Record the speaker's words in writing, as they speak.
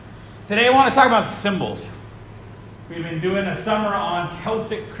Today I want to talk about symbols. We've been doing a summer on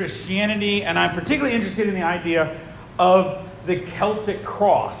Celtic Christianity, and I'm particularly interested in the idea of the Celtic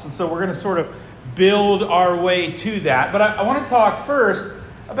cross. And so we're going to sort of build our way to that. But I want to talk first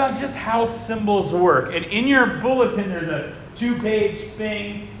about just how symbols work. And in your bulletin, there's a 2-page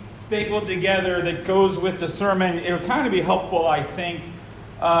thing stapled together that goes with the sermon. It'll kind of be helpful, I think,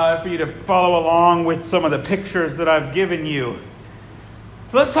 for you to follow along with some of the pictures that I've given you.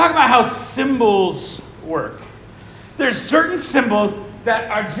 So let's talk about how symbols work. There's certain symbols that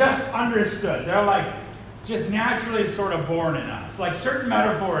are just understood. They're like just naturally sort of born in us. Like certain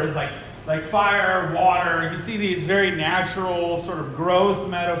metaphors, like fire, water. You see these very natural sort of growth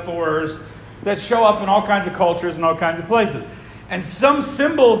metaphors that show up in all kinds of cultures and all kinds of places. And some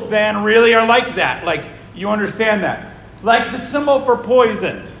symbols then really are like that. Like you understand that. Like the symbol for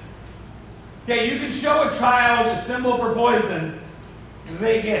poison. Okay, you can show a child a symbol for poison,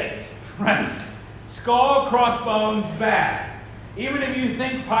 they get it, right? Skull, crossbones, bad. Even if you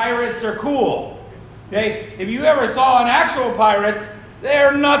think pirates are cool, okay? If you ever saw an actual pirate,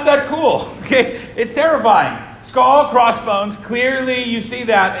 they're not that cool, okay? It's terrifying. Skull, crossbones, clearly you see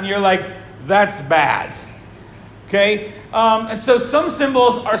that and you're like, that's bad, okay? And so some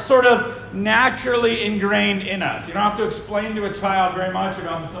symbols are sort of naturally ingrained in us. You don't have to explain to a child very much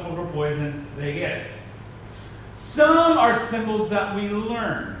about the symbol for poison. They get it. Some are symbols that we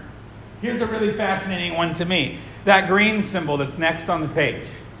learn. Here's a really fascinating one to me. That green symbol that's next on the page.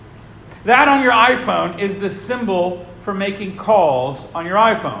 That on your iPhone is the symbol for making calls on your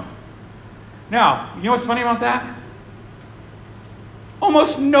iPhone. Now, you know what's funny about that?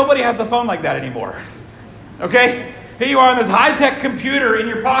 Almost nobody has a phone like that anymore. Okay? Here you are on this high-tech computer in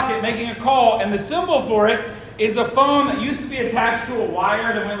your pocket making a call, and the symbol for it is a phone that used to be attached to a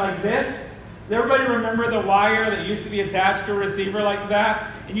wire that went like this. Does everybody remember the wire that used to be attached to a receiver like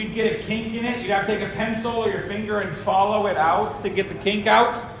that? And you'd get a kink in it. You'd have to take a pencil or your finger and follow it out to get the kink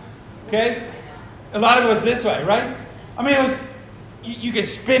out. Okay? A lot of it was this way, right? I mean, it was, you could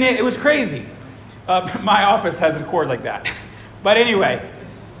spin it. It was crazy. My office has a cord like that. But anyway,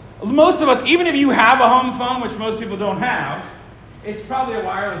 most of us, even if you have a home phone, which most people don't have, it's probably a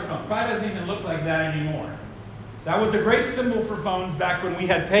wireless phone. Probably doesn't even look like that anymore. That was a great symbol for phones back when we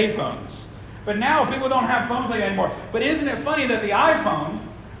had pay phones. But now people don't have phones like that anymore. But isn't it funny that the iPhone,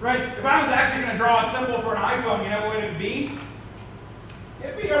 right? If I was actually going to draw a symbol for an iPhone, you know what it'd be?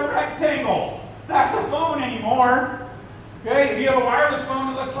 It'd be a rectangle. That's a phone anymore. Okay? If you have a wireless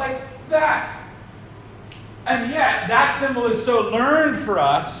phone, it looks like that. And yet, that symbol is so learned for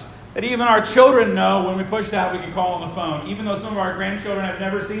us that even our children know when we push that, we can call on the phone, even though some of our grandchildren have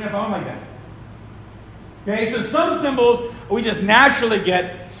never seen a phone like that. Okay, so some symbols we just naturally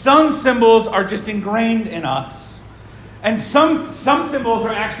get. Some symbols are just ingrained in us. And some symbols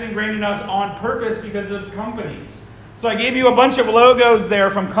are actually ingrained in us on purpose because of companies. So I gave you a bunch of logos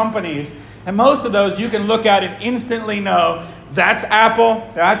there from companies. And most of those you can look at and instantly know that's Apple,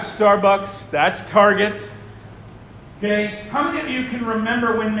 that's Starbucks, that's Target. Okay, how many of you can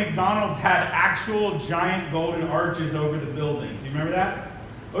remember when McDonald's had actual giant golden arches over the building? Do you remember that?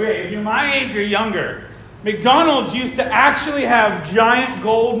 Okay, if you're my age or younger, McDonald's used to actually have giant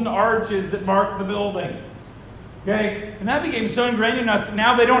golden arches that marked the building. Okay? And that became so ingrained in us that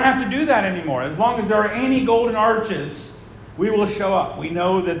now they don't have to do that anymore. As long as there are any golden arches, we will show up. We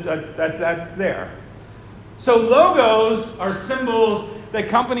know that's there. So logos are symbols that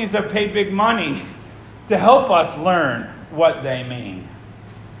companies have paid big money to help us learn what they mean.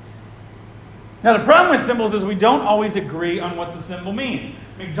 Now the problem with symbols is we don't always agree on what the symbol means.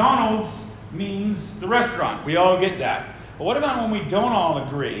 McDonald's means the restaurant. We all get that. But what about when we don't all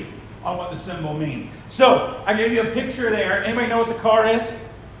agree on what the symbol means? So, I gave you a picture there. Anybody know what the car is?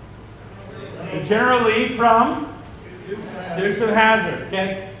 The General Lee from Dukes of Hazzard.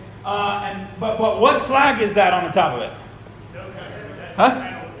 Okay? But what flag is that on the top of it?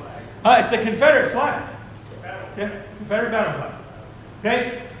 Huh? It's the Confederate flag. Okay? Confederate battle flag.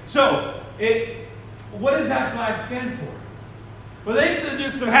 Okay? So, what does that flag stand for? Well, thanks to the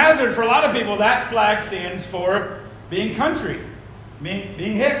Dukes of Hazzard, for a lot of people, that flag stands for being country,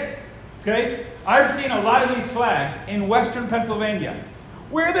 being hick. Okay? I've seen a lot of these flags in western Pennsylvania,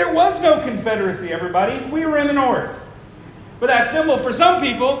 where there was no Confederacy, everybody. We were in the North. But that symbol, for some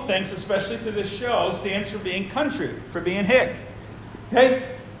people, thanks especially to this show, stands for being country, for being hick.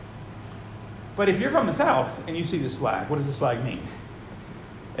 Okay? But if you're from the South and you see this flag, what does this flag mean?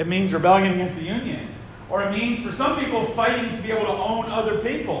 It means rebellion against the Union. Or it means, for some people, fighting to be able to own other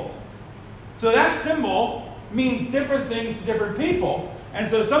people. So that symbol means different things to different people. And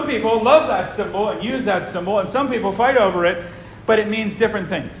so some people love that symbol and use that symbol, and some people fight over it, but it means different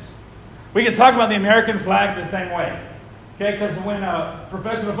things. We can talk about the American flag the same way. Okay, because when a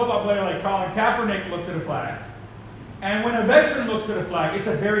professional football player like Colin Kaepernick looks at a flag, and when a veteran looks at a flag, it's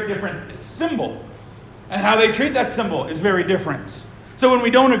a very different symbol. And how they treat that symbol is very different. So when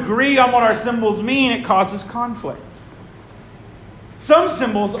we don't agree on what our symbols mean, it causes conflict. Some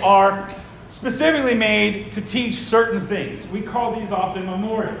symbols are specifically made to teach certain things. We call these often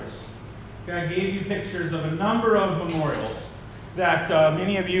memorials. Okay, I gave you pictures of a number of memorials that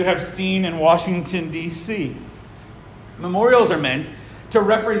many of you have seen in Washington, D.C. Memorials are meant to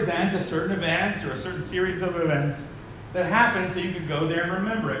represent a certain event or a certain series of events that happened so you could go there and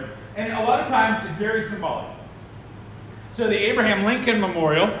remember it. And a lot of times it's very symbolic. So the Abraham Lincoln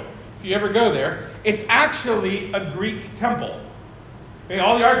Memorial, if you ever go there, it's actually a Greek temple. Okay,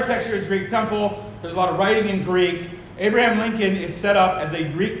 all the architecture is Greek temple. There's a lot of writing in Greek. Abraham Lincoln is set up as a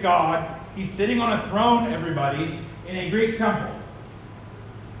Greek god. He's sitting on a throne, everybody, in a Greek temple.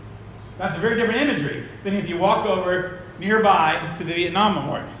 That's a very different imagery than if you walk over nearby to the Vietnam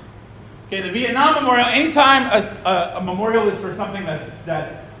Memorial. Okay, the Vietnam Memorial, anytime a memorial is for something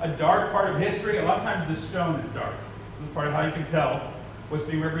that's a dark part of history, a lot of times the stone is dark. This is part of how you can tell what's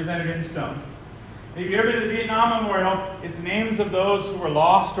being represented in the stone. If you've ever been to the Vietnam Memorial, it's the names of those who were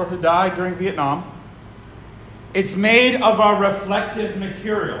lost or who died during Vietnam. It's made of a reflective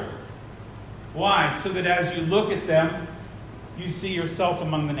material. Why? So that as you look at them, you see yourself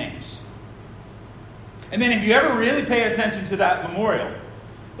among the names. And then if you ever really pay attention to that memorial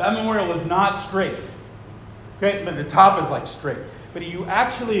is not straight. Okay, but the top is like straight. But you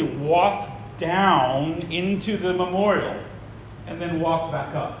actually walk down into the memorial and then walk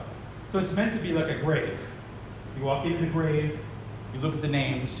back up. So it's meant to be like a grave. You walk into the grave, you look at the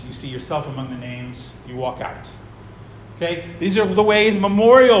names, you see yourself among the names, you walk out. Okay? These are the ways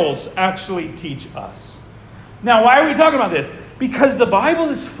memorials actually teach us. Now, why are we talking about this? Because the Bible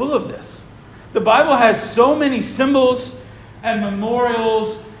is full of this. The Bible has so many symbols and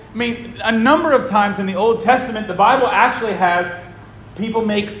memorials. I mean, a number of times in the Old Testament, the Bible actually has people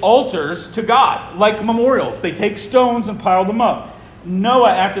make altars to God, like memorials. They take stones and pile them up.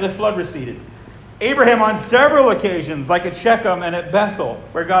 Noah after the flood receded. Abraham on several occasions, like at Shechem and at Bethel,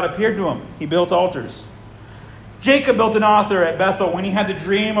 where God appeared to him, he built altars. Jacob built an altar at Bethel when he had the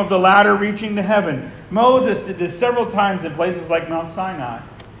dream of the ladder reaching to heaven. Moses did this several times in places like Mount Sinai.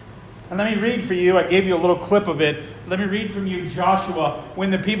 And let me read for you, I gave you a little clip of it. Let me read from you Joshua when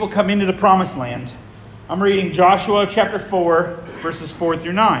the people come into the promised land. I'm reading Joshua chapter 4, verses 4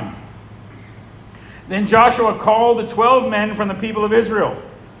 through 9. Then Joshua called the 12 men from the people of Israel,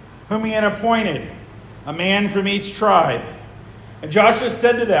 whom he had appointed, a man from each tribe. And Joshua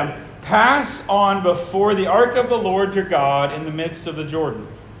said to them, "Pass on before the ark of the Lord your God in the midst of the Jordan,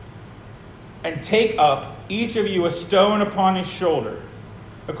 and take up each of you a stone upon his shoulder,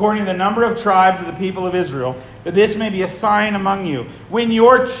 according to the number of tribes of the people of Israel, that this may be a sign among you. When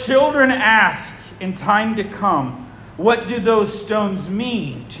your children ask in time to come, 'What do those stones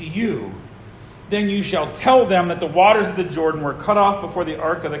mean to you?' then you shall tell them that the waters of the Jordan were cut off before the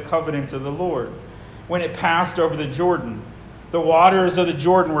ark of the covenant of the Lord. When it passed over the Jordan, the waters of the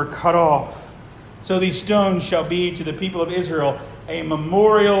Jordan were cut off. So these stones shall be to the people of Israel a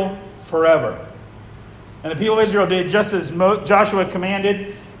memorial forever." And the people of Israel did just as Joshua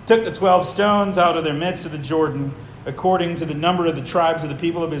commanded, took the 12 stones out of their midst of the Jordan, according to the number of the tribes of the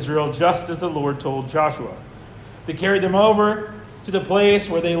people of Israel, just as the Lord told Joshua. They carried them over to the place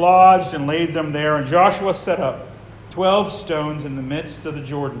where they lodged and laid them there. And Joshua set up 12 stones in the midst of the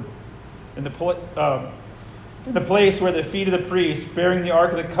Jordan, in the place where the feet of the priests bearing the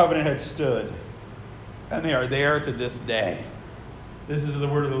Ark of the Covenant had stood. And they are there to this day. This is the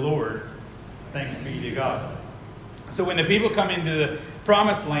word of the Lord. Thanks be to God. So when the people come into the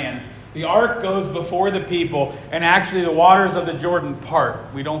promised land, the ark goes before the people, and actually the waters of the Jordan part.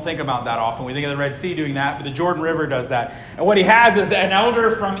 We don't think about that often. We think of the Red Sea doing that, but the Jordan River does that. And what he has is an elder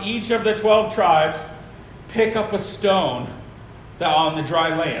from each of the 12 tribes pick up a stone on the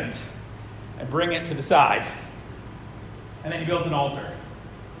dry land and bring it to the side. And then he builds an altar.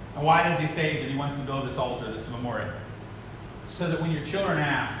 And why does he say that he wants to build this altar, this memorial? So that when your children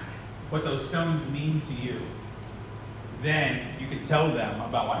ask what those stones mean to you, then you can tell them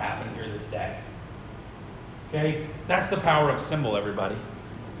about what happened here this day. Okay? That's the power of symbol, everybody.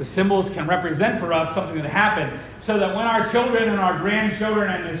 The symbols can represent for us something that happened, so that when our children and our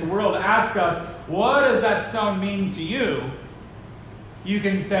grandchildren in this world ask us, "What does that stone mean to you?" you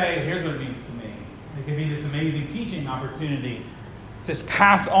can say, "Here's what it means to me." It can be this amazing teaching opportunity to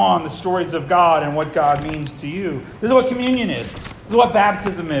pass on the stories of God and what God means to you. This is what communion is. This is what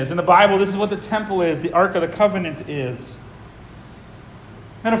baptism is. In the Bible, this is what the temple is, the Ark of the Covenant is.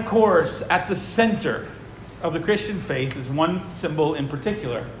 And of course, at the center of the Christian faith is one symbol in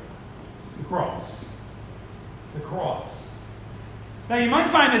particular, the cross. The cross. Now, you might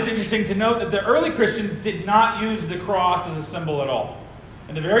find this interesting to note that the early Christians did not use the cross as a symbol at all.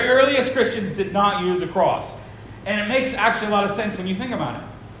 And the very earliest Christians did not use a cross. And it makes actually a lot of sense when you think about it.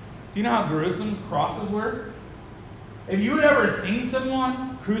 Do you know how gruesome crosses were? If you had ever seen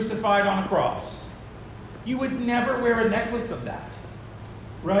someone crucified on a cross, you would never wear a necklace of that.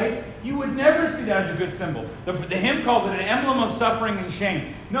 Right? You would never see that as a good symbol. The hymn calls it an emblem of suffering and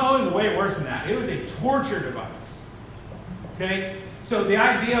shame. No, it was way worse than that. It was a torture device. Okay? So the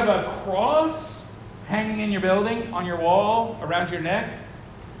idea of a cross hanging in your building, on your wall, around your neck,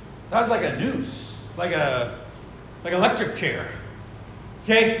 that was like a noose, like an electric chair.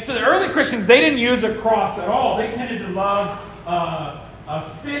 Okay? So the early Christians, they didn't use a cross at all. They tended to love a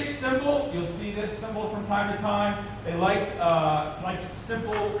fish symbol. You'll see this symbol from time to time. They liked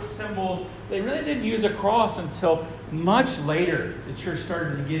simple symbols. They really didn't use a cross until much later. The church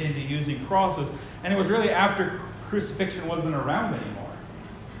started to get into using crosses. And it was really after crucifixion wasn't around anymore.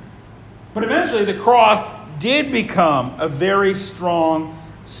 But eventually the cross did become a very strong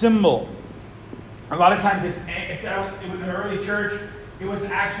symbol. A lot of times it's in the early church, it was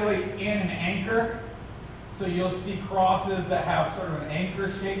actually in an anchor. So you'll see crosses that have sort of an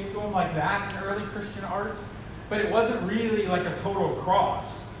anchor shape to them like that in early Christian art. But it wasn't really like a total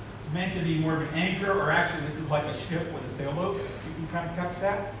cross. It's meant to be more of an anchor, or actually this is like a ship with a sailboat. You can kind of catch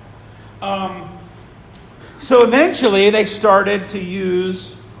that. So eventually they started to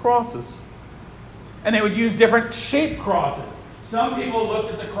use crosses. And they would use different shaped crosses. Some people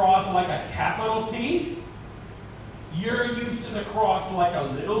looked at the cross like a capital T. You're used to the cross like a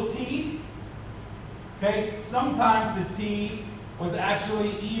little t. Okay? Sometimes the T was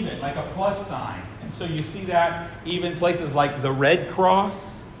actually even, like a plus sign. And so you see that even places like the Red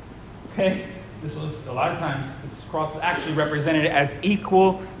Cross. Okay? This was, a lot of times, this cross was actually represented as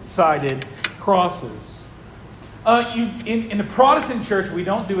equal-sided crosses. In the Protestant church, we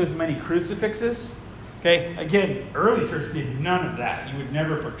don't do as many crucifixes. Okay? Again, early church did none of that. You would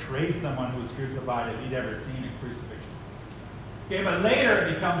never portray someone who was crucified if you'd ever seen a crucifixion. Okay, but later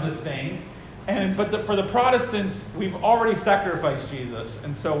it becomes a thing. For the Protestants, we've already sacrificed Jesus,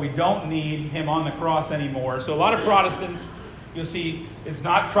 and so we don't need him on the cross anymore. So a lot of Protestants, you'll see, it's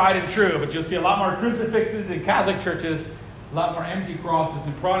not tried and true, but you'll see a lot more crucifixes in Catholic churches, a lot more empty crosses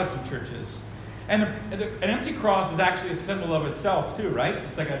in Protestant churches. And an empty cross is actually a symbol of itself too, right?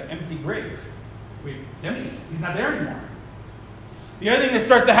 It's like an empty grave. It's empty. He's not there anymore. The other thing that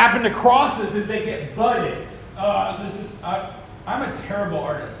starts to happen to crosses is they get budded. I'm a terrible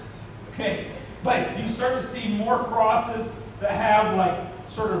artist. Okay, but you start to see more crosses that have like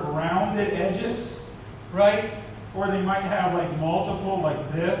sort of rounded edges, right? Or they might have like multiple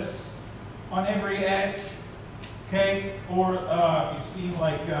like this on every edge. Okay, or you've seen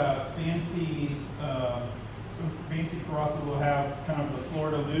like fancy, some fancy crosses will have kind of the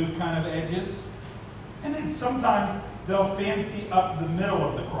Fleur-de-Lis kind of edges. And then sometimes they'll fancy up the middle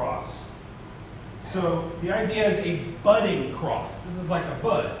of the cross. So the idea is a budding cross. This is like a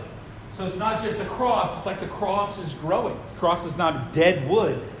bud. So it's not just a cross, it's like the cross is growing. The cross is not dead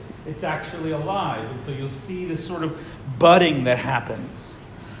wood, it's actually alive. And so you'll see this sort of budding that happens.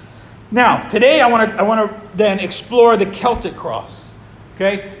 Now, today I want to then explore the Celtic cross.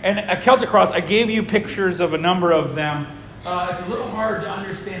 Okay? And a Celtic cross, I gave you pictures of a number of them. It's a little hard to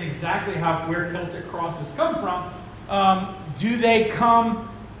understand exactly where Celtic crosses come from. Do they come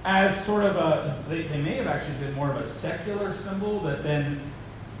as sort of they may have actually been more of a secular symbol that then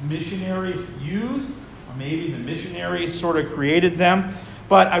missionaries used, or maybe the missionaries sort of created them.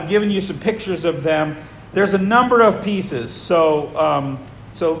 But I've given you some pictures of them. There's a number of pieces. So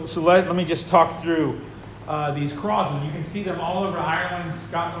let me just talk through these crosses. You can see them all over Ireland,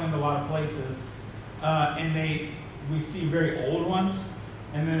 Scotland, a lot of places. We see very old ones.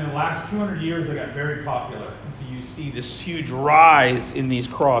 And then in the last 200 years, they got very popular. And so you see this huge rise in these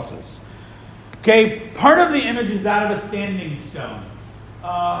crosses. Okay, part of the image is that of a standing stone.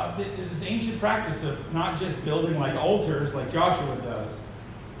 There's this ancient practice of not just building like altars like Joshua does,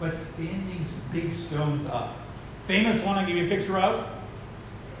 but standing big stones up. Famous one I give you a picture of?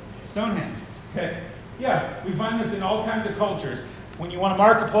 Stonehenge. Okay. Yeah, we find this in all kinds of cultures. When you want to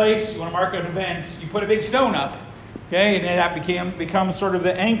mark a place, you want to mark an event, you put a big stone up. Okay, and that becomes sort of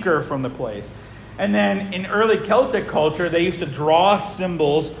the anchor from the place. And then in early Celtic culture, they used to draw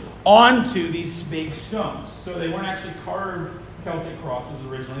symbols onto these big stones. So they weren't actually carved Celtic crosses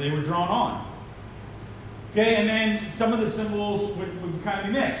originally, they were drawn on. Okay, and then some of the symbols would kind of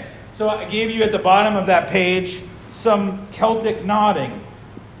be mixed. So I gave you at the bottom of that page some Celtic knotting.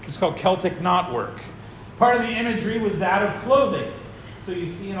 It's called Celtic knotwork. Part of the imagery was that of clothing. So you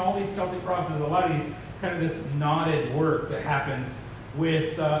see in all these Celtic crosses, a lot of these kind of this knotted work that happens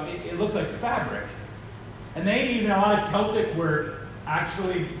with, it looks like fabric. And they even, a lot of Celtic work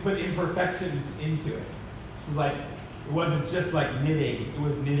actually put imperfections into it. It wasn't just like knitting. It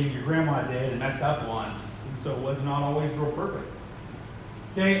was knitting your grandma did and messed up once. And so it was not always real perfect.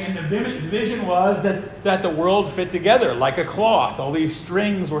 Okay, and the vision was that the world fit together like a cloth. All these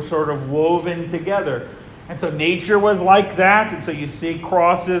strings were sort of woven together. And so nature was like that. And so you see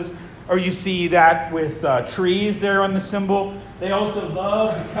crosses, or you see that with trees there on the symbol. They also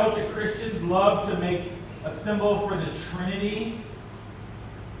the Celtic Christians love to make a symbol for the Trinity.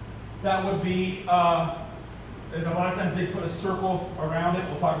 That would be, and a lot of times they put a circle around it.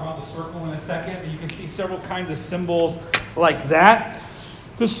 We'll talk about the circle in a second. But you can see several kinds of symbols like that.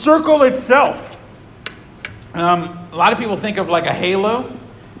 The circle itself, a lot of people think of like a halo,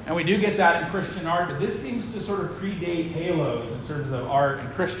 and we do get that in Christian art, but this seems to sort of predate halos in terms of art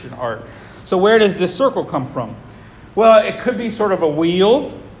and Christian art. So where does this circle come from? Well, it could be sort of a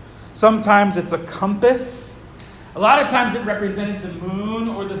wheel. Sometimes it's a compass. A lot of times it represented the moon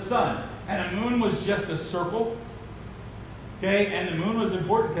or the sun, and a moon was just a circle. Okay, and the moon was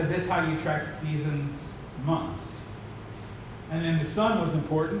important because it's how you track seasons, months. And then the sun was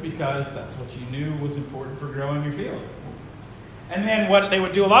important because that's what you knew was important for growing your field. And then what they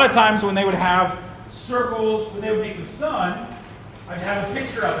would do a lot of times when they would have circles, when they would make the sun, I'd have a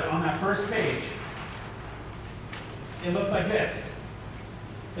picture of it on that first page. It looks like this.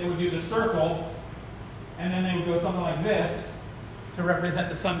 They would do the circle, and then they would go something like this to represent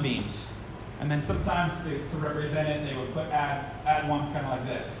the sunbeams. And then sometimes to represent it, they would add ones kind of like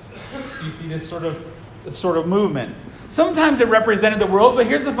this. You see this sort of movement. Sometimes it represented the world, but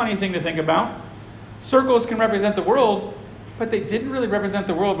here's the funny thing to think about. Circles can represent the world, but they didn't really represent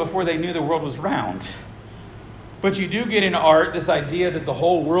the world before they knew the world was round. But you do get in art this idea that the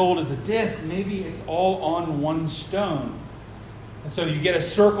whole world is a disc. Maybe it's all on one stone. And so you get a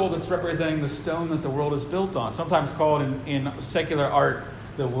circle that's representing the stone that the world is built on. Sometimes called in secular art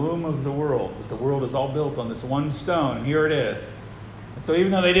the womb of the world. That the world is all built on this one stone, and here it is. And so even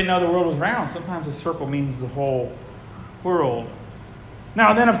though they didn't know the world was round, sometimes a circle means the whole world.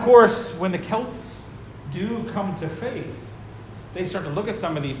 Now then, of course, when the Celts do come to faith, they start to look at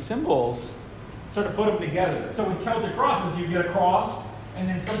some of these symbols, start to put them together. So with Celtic crosses, you get a cross, and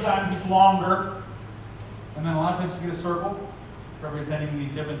then sometimes it's longer, and then a lot of times you get a circle representing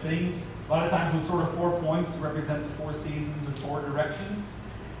these different things. A lot of times with sort of 4 points to represent the 4 seasons or 4 directions,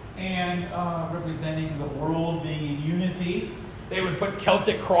 and representing the world being in unity. They would put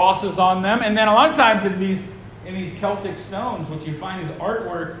Celtic crosses on them, and then a lot of times in these Celtic stones, what you find is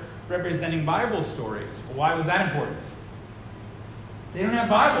artwork representing Bible stories. Well, why was that important? They don't have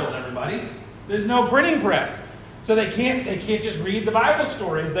Bibles, everybody. There's no printing press. So they can't just read the Bible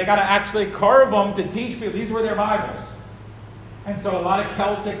stories. They got to actually carve them to teach people. These were their Bibles. And so a lot of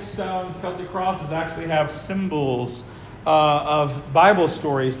Celtic stones, Celtic crosses actually have symbols of Bible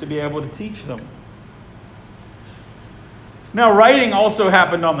stories to be able to teach them. Now, writing also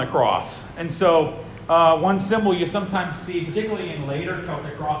happened on the cross. And so one symbol you sometimes see, particularly in later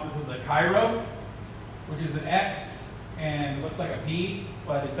Celtic crosses, is a Cairo, which is an X and it looks like a P,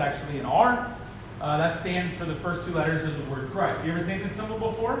 but it's actually an R. That stands for the first 2 letters of the word Christ. You ever seen this symbol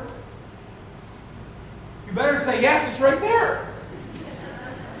before? You better say, yes, it's right there.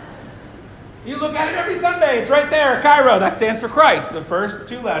 You look at it every Sunday. It's right there. Cairo. That stands for Christ. The first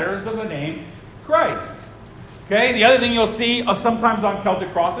 2 letters of the name Christ. Okay. The other thing you'll see sometimes on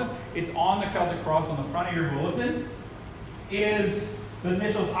Celtic crosses, it's on the Celtic cross on the front of your bulletin, is the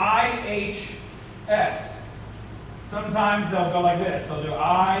initials IHS. Sometimes they'll go like this. They'll do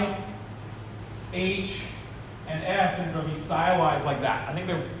I, H, and S, and it'll be stylized like that. I think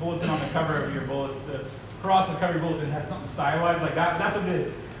the bulletin on the cover of your bulletin, the cross on the cover of your bulletin has something stylized like that. But that's what it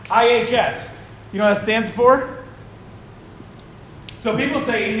is. IHS. You know what that stands for? So people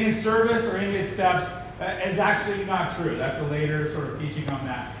say in his service or in his steps. It's actually not true. That's a later sort of teaching on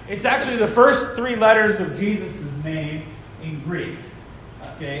that. It's actually the first 3 letters of Jesus' name in Greek.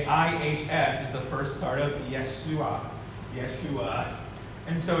 Okay, IHS is the first part of Yeshua.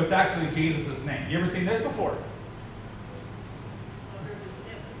 And so it's actually Jesus' name. You ever seen this before?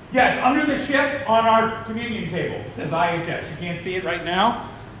 Yeah, it's under the ship on our communion table. It says IHS. You can't see it right now,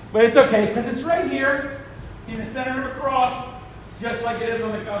 but it's okay because it's right here in the center of the cross, just like it is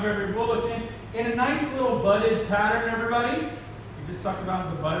on the cover of your bulletin, in a nice little budded pattern, everybody. We just talked about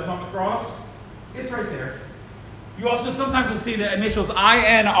the buds on the cross. It's right there. You also sometimes will see the initials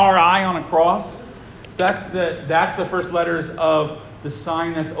INRI on a cross. That's the first letters of the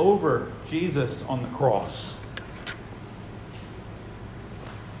sign that's over Jesus on the cross.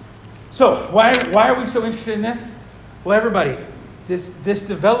 So, why are we so interested in this? Well, everybody, this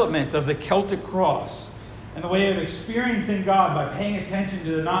development of the Celtic cross and the way of experiencing God by paying attention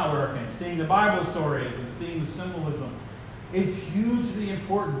to the knotwork and seeing the Bible stories and seeing the symbolism is hugely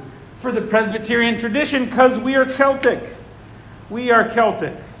important for the Presbyterian tradition because we are Celtic. We are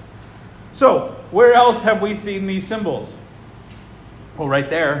Celtic. So, where else have we seen these symbols? Well, right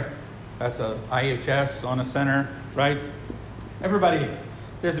there. That's a IHS on a center, right? Everybody,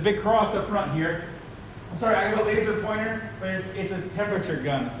 there's a big cross up front here. I'm sorry, I have a laser pointer, but it's a temperature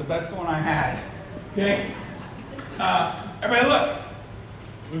gun. It's the best one I had. Okay? Everybody look.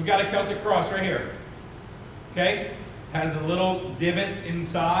 We've got a Celtic cross right here. Okay? Has the little divots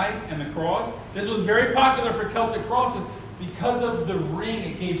inside and the cross. This was very popular for Celtic crosses because of the ring.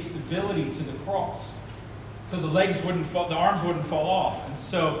 It gave stability to the cross. So the legs wouldn't fall, the arms wouldn't fall off. And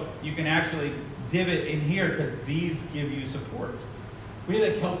so you can actually divot in here because these give you support. We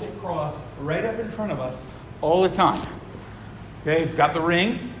have a Celtic cross right up in front of us all the time. Okay, it's got the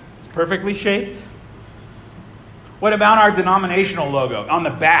ring. It's perfectly shaped. What about our denominational logo on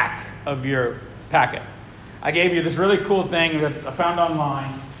the back of your packet? I gave you this really cool thing that I found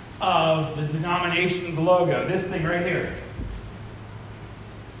online of the denomination's logo. This thing right here.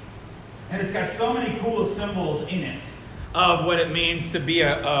 And it's got so many cool symbols in it of what it means to be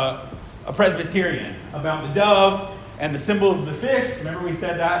a Presbyterian. About the dove and the symbol of the fish. Remember we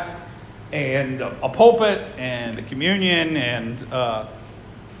said that? And a pulpit and the communion and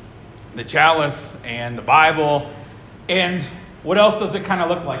the chalice and the Bible. And what else does it kind of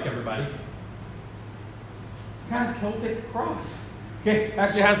look like, everybody? It's kind of a Celtic cross. Okay, it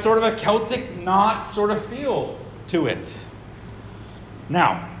actually has sort of a Celtic knot sort of feel to it.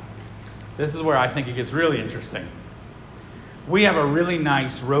 Now, this is where I think it gets really interesting. We have a really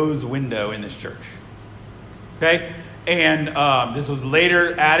nice rose window in this church. Okay? And this was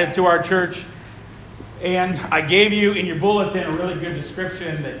later added to our church. And I gave you in your bulletin a really good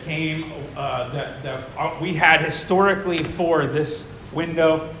description that came that we had historically for this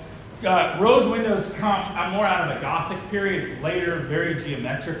window. Rose windows come more out of the Gothic period. It's later, very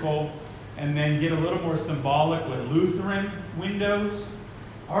geometrical, and then get a little more symbolic with Lutheran windows.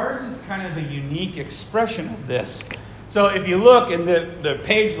 Ours is kind of a unique expression of this. So if you look, and the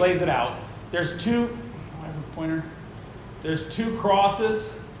page lays it out, there's two, I have a pointer. There's two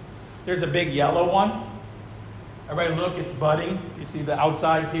crosses. There's a big yellow one. Everybody look, it's budding. You see the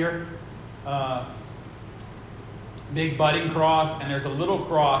outsides here? Big budding cross, and there's a little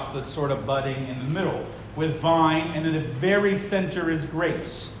cross that's sort of budding in the middle with vine, and in the very center is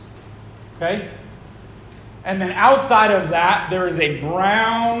grapes. Okay? And then outside of that, there is a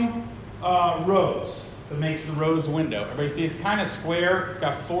brown rose that makes the rose window. Everybody see it's kind of square. It's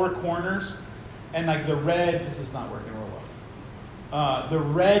got four corners. And like the red, this is not working real well. The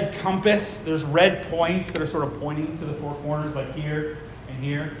red compass, there's red points that are sort of pointing to the four corners, like here and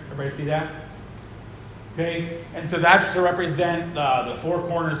here. Everybody see that? Okay, and so that's to represent the four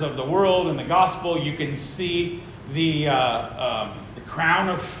corners of the world and the gospel. You can see the crown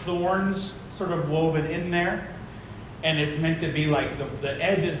of thorns sort of woven in there, and it's meant to be like the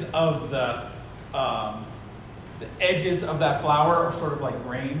edges of the edges of that flower are sort of like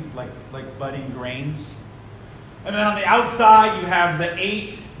grains, like budding grains. And then on the outside, you have the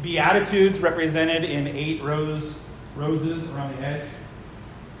 8 Beatitudes represented in 8 roses around the edge.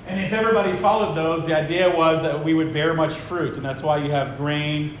 And if everybody followed those, the idea was that we would bear much fruit. And that's why you have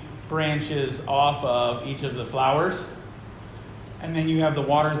grain branches off of each of the flowers. And then you have the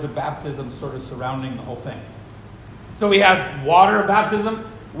waters of baptism sort of surrounding the whole thing. So we have water of baptism.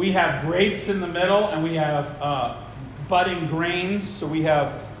 We have grapes in the middle. And we have budding grains. So we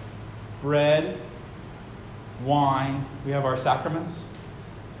have bread, wine. We have our sacraments.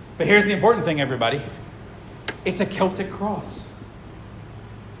 But here's the important thing, everybody. It's a Celtic cross.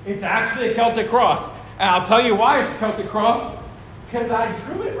 It's actually a Celtic cross. And I'll tell you why it's a Celtic cross. Because I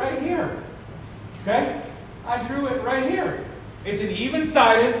drew it right here. Okay? I drew it right here. It's an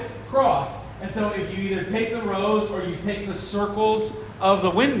even-sided cross. And so if you either take the rows or you take the circles of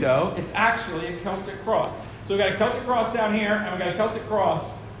the window, it's actually a Celtic cross. So we've got a Celtic cross down here, and we've got a Celtic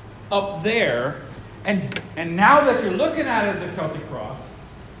cross up there. And now that you're looking at it as a Celtic cross,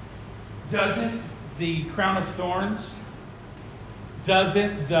 doesn't the crown of thorns,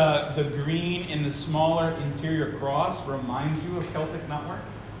 doesn't the green in the smaller interior cross remind you of Celtic knotwork?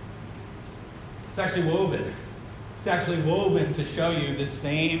 It's actually woven. It's actually woven to show you the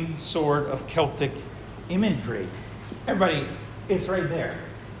same sort of Celtic imagery. Everybody, it's right there.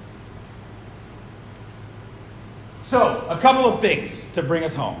 So, a couple of things to bring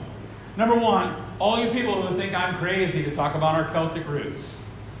us home. Number one, all you people who think I'm crazy to talk about our Celtic roots.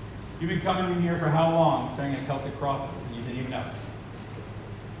 You've been coming in here for how long staring at Celtic crosses and you didn't even know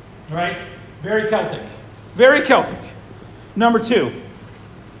it? Right? Very Celtic. Very Celtic. Number two,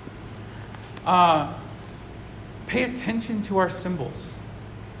 pay attention to our symbols.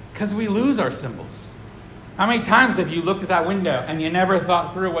 Because we lose our symbols. How many times have you looked at that window and you never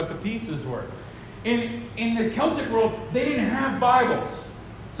thought through what the pieces were? In the Celtic world, they didn't have Bibles.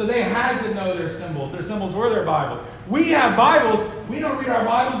 So they had to know their symbols. Their symbols were their Bibles. We have Bibles. We don't read our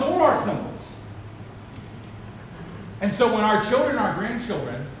Bibles or our symbols. And so when our children, our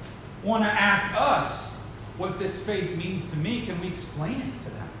grandchildren, want to ask us what this faith means to me, can we explain it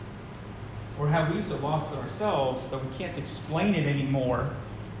to them? Or have we so lost it ourselves that we can't explain it anymore?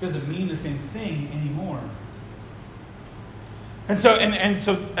 It doesn't mean the same thing anymore. And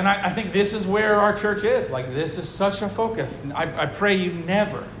I think this is where our church is. Like, this is such a focus. And I pray you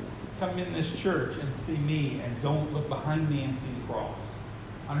never come in this church and see me and don't look behind me and see the cross.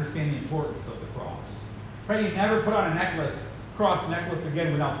 Understand the importance of the cross. Pray you never put on a cross necklace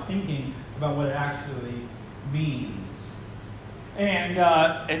again without thinking about what it actually means.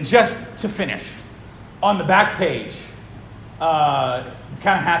 And just to finish, on the back page, I'm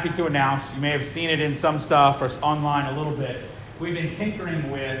kind of happy to announce, you may have seen it in some stuff or online a little bit, we've been tinkering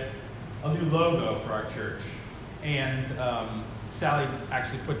with a new logo for our church. And Sally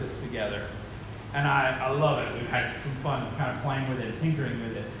actually put this together. And I love it. We've had some fun kind of playing with it and tinkering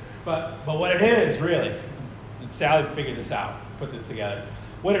with it. But what it is, really, and Sally figured this out, put this together.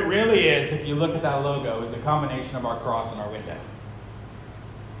 What it really is, if you look at that logo, is a combination of our cross and our window.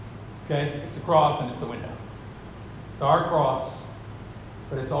 Okay? It's the cross and it's the window. It's our cross,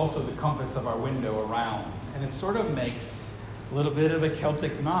 but it's also the compass of our window around. And it sort of makes a little bit of a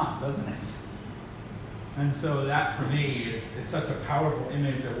Celtic knot, doesn't it? And so that, for me, is such a powerful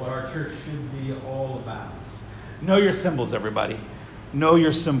image of what our church should be all about. Know your symbols, everybody. Know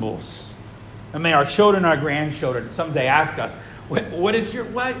your symbols. And may our children, our grandchildren, someday ask us,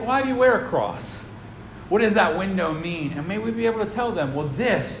 why do you wear a cross? What does that window mean? And may we be able to tell them, well,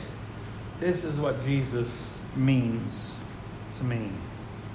 this is what Jesus means to me.